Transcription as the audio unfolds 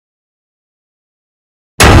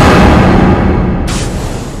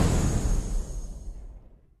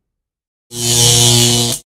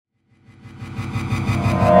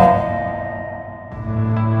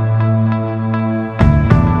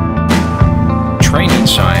Training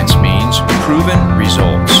science means proven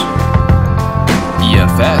results.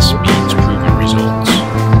 EFS means proven results.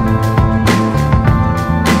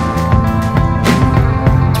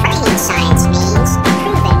 Training science means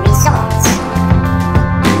proven results.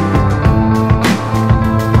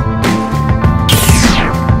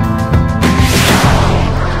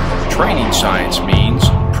 Training science means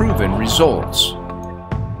proven results.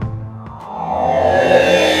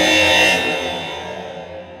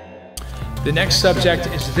 The next subject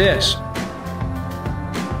is this.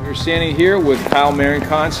 We're standing here with Kyle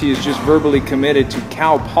Marincons. He is just verbally committed to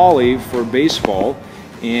Cal Poly for baseball.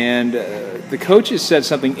 And the coaches said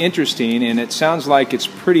something interesting, and it sounds like it's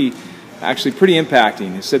actually pretty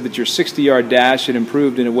impacting. They said that your 60-yard dash had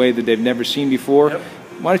improved in a way that they've never seen before. Yep.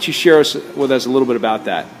 Why don't you share with us a little bit about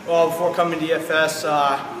that? Well, before coming to EFS,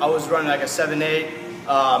 I was running like a 7.8,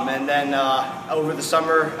 and then over the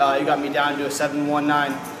summer, you got me down to a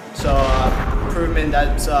 7.19. So improvement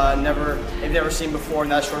that's they've never seen before in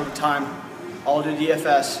that short of a time. All due to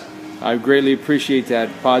EFS. I greatly appreciate that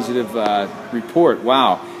positive report.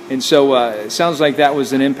 Wow. And so it sounds like that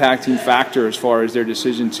was an impacting factor as far as their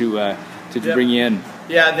decision to Yep. bring you in.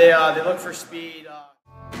 Yeah, they look for speed.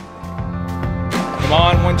 Come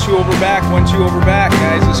on, 1-2 over back, 1-2 over back,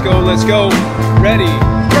 guys. Let's go, let's go. Ready,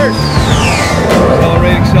 first.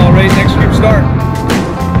 Accelerate, accelerate. Next group start.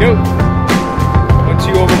 Go.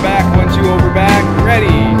 1-2 over back, 1-2 over back. Ready,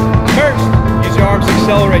 first. Use your arms,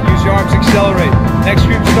 accelerate. Use your arms, accelerate. Next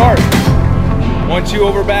group start. 1-2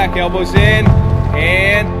 over back, elbows in,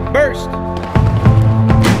 and burst.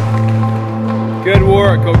 Good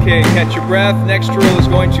work. Okay, catch your breath. Next drill is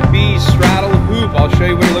going to be straddle hoop. I'll show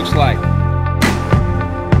you what it looks like. 5-0.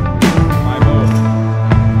 5-1.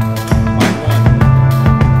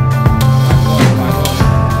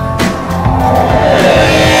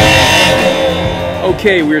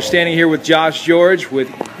 Okay, we are standing here with Josh George with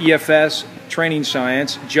EFS Training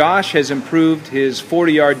Science. Josh has improved his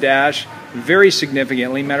 40-yard dash very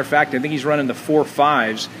significantly. Matter of fact, I think he's running the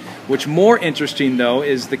 4.5s. What's more interesting, though,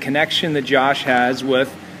 is the connection that Josh has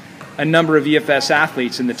with a number of EFS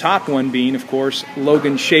athletes, and the top one being, of course,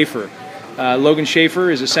 Logan Schaefer. Logan Schaefer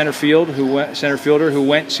is a center fielder who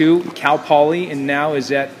went to Cal Poly and now is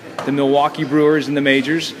at the Milwaukee Brewers in the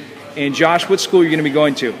majors. And Josh, what school are you going to be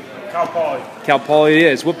going to? Cal Poly. Cal Poly it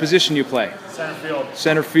is. What position do you play? Center field.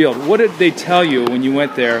 Center field. What did they tell you when you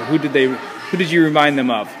went there? Who did you remind them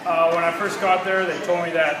of? When I first got there, they told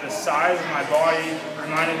me that the size of my body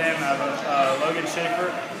reminded them of Logan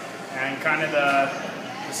Schaefer, and kind of the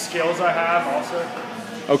skills I have also.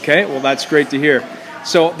 Okay, well that's great to hear.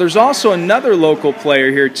 So there's also another local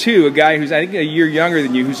player here too, a guy who's I think a year younger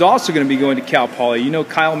than you, who's also going to be going to Cal Poly. You know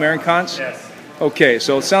Kyle Marincons? Yes. Okay,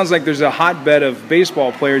 so it sounds like there's a hotbed of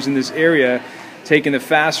baseball players in this area taking the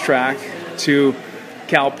fast track to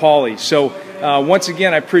Cal Poly. So once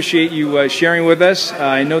again, I appreciate you sharing with us.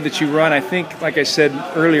 I know that you run, I think, like I said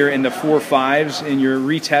earlier, in the 4.5s in your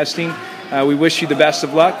retesting. We wish you the best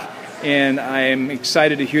of luck, and I am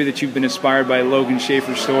excited to hear that you've been inspired by Logan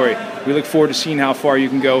Schaefer's story. We look forward to seeing how far you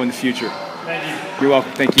can go in the future. Thank you. You're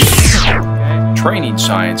welcome. Thank you. Okay. Training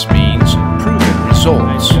science means proven results.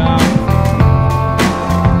 Nice job.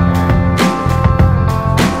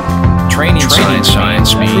 Training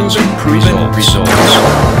science means proven results.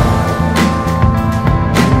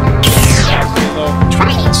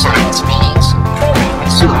 Training science means proven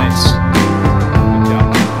results. Good job.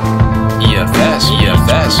 EFS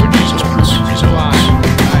means proven results.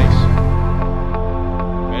 Nice.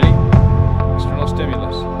 Ready? External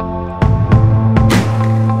stimulus.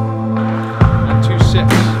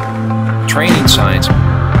 1-2-6. Training science.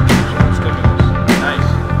 External stimulus. Nice.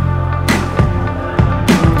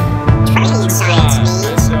 Training science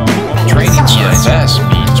means proven Training results. EFS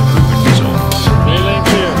means proven results. Really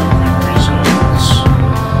clear. Results.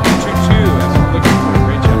 2-2. That's what we're looking for.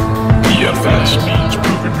 Great job. EFS means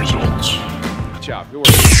proven results. Good job. Good work.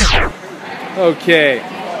 Okay.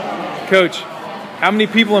 Coach, how many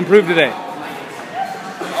people improved today?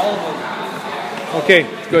 All of them. Okay,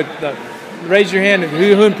 good. Raise your hand.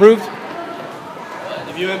 Who improved?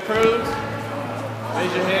 If you improved,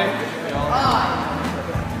 raise your hand.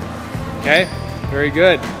 Okay, very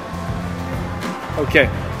good. Okay.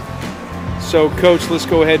 So, Coach, let's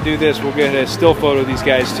go ahead and do this. We'll get a still photo of these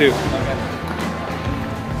guys, too.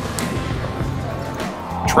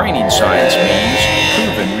 Training science means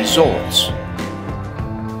proven results.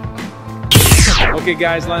 Okay,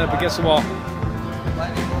 guys, line up against the wall.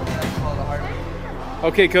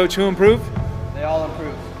 Okay, Coach, who improved? They all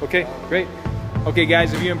improved. Okay, great. Okay,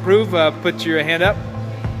 guys, if you improve, put your hand up.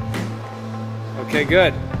 Okay,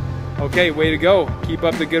 good. Okay, way to go. Keep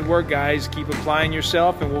up the good work, guys. Keep applying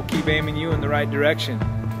yourself, and we'll keep aiming you in the right direction.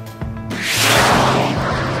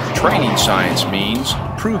 Training science means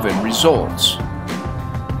proven results.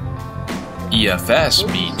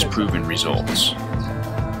 EFS means proven results.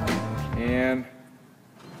 And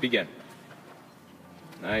begin.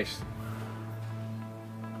 Nice.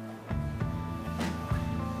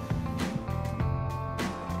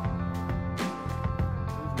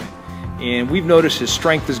 And we've noticed his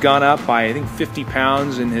strength has gone up by, I think, 50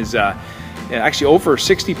 pounds in his, actually over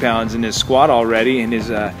 60 pounds in his squat already, and his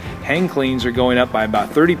hang cleans are going up by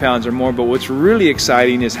about 30 pounds or more. But what's really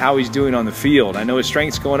exciting is how he's doing on the field. I know his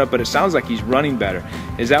strength's going up, but it sounds like he's running better.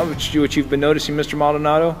 Is that what you've been noticing, Mr.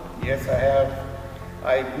 Maldonado? Yes, I have.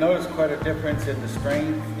 I noticed quite a difference in the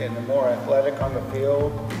strength and the more athletic on the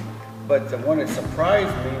field. But the one that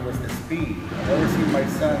surprised me was the speed. I've never seen my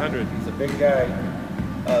son, 100. He's a big guy,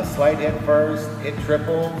 slide hit first, hit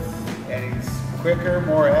triples, and he's quicker,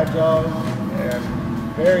 more agile, and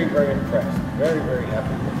very, very impressed. Very, very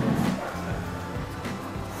happy with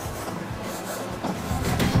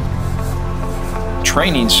this.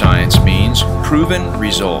 Training science means proven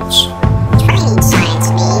results. Training science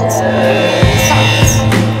means results.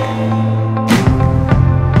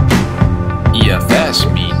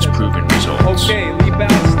 EFS means proven results. Okay, leap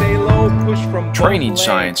out, stay low, push from both Training legs.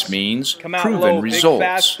 science means Come out proven low, results. big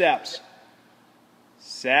fast steps.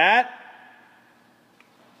 Set.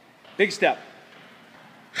 Big step.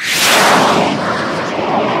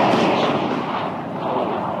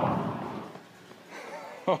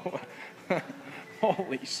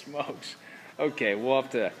 Holy smokes. Okay, we'll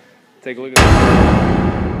have to take a look at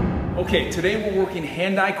that. Okay, today we're working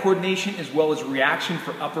hand-eye coordination as well as reaction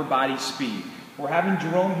for upper body speed. We're having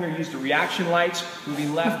Jerome here use the reaction lights,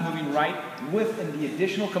 moving left, moving right, with the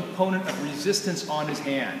additional component of resistance on his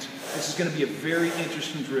hands. This is going to be a very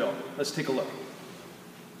interesting drill. Let's take a look.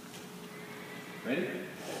 Ready?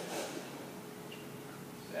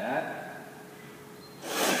 Set.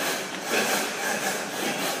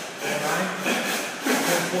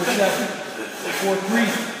 4-7, 4-3,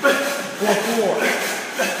 4-4,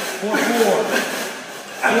 4-4,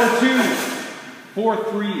 4-2,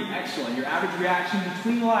 4-3. Excellent. Your average reaction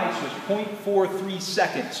between lights was 0.43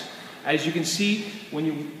 seconds. As you can see, when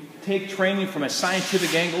you take training from a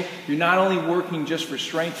scientific angle, you're not only working just for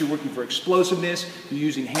strength, you're working for explosiveness, you're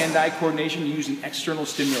using hand-eye coordination, you're using external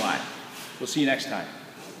stimuli. We'll see you next time.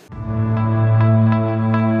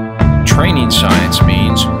 Training science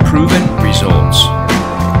means proven results.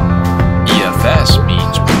 EFS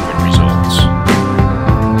means proven results.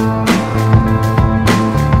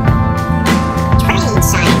 Training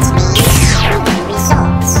science means proven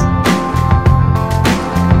results.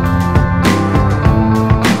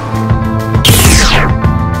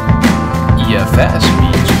 EFS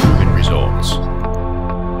means proven results.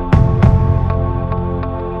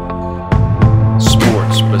 Sport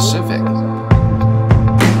specific.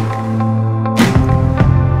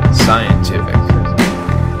 Scientific.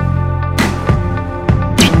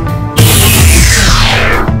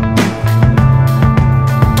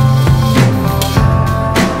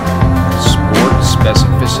 Sport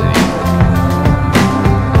specificity.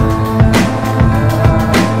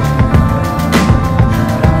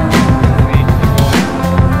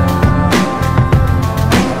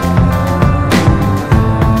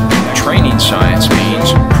 Training science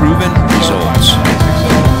means proven results.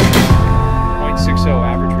 0.60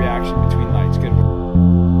 average reaction between lights. Good work.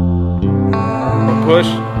 Push.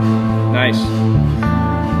 Nice.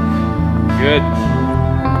 Good.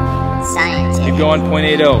 Scientific. Keep going.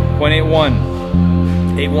 0.80. 0.81.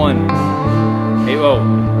 81.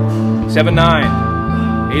 80. 79.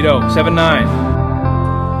 80. 79.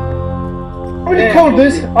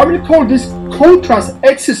 I will call this contrast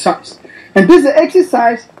exercise. And this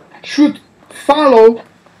exercise should follow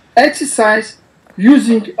exercise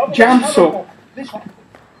using jump saw.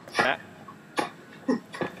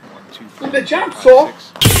 In the jump saw,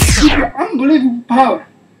 give you unbelievable power.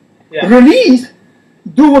 Yeah. Release,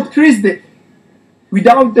 do what Chris did.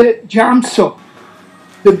 Without the jump saw,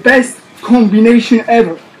 the best combination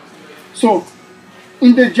ever. So,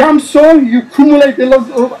 in the jump saw, you accumulate a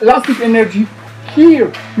lot of elastic energy.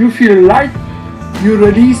 Here, you feel light, you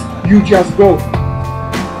release, you just go.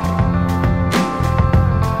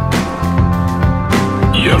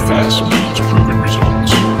 EFS means proven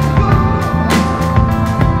results.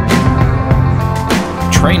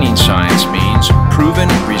 Training science means proven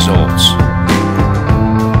results.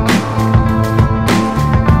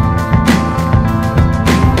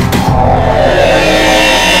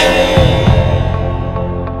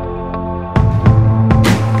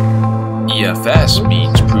 EFS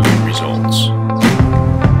means proven results. results.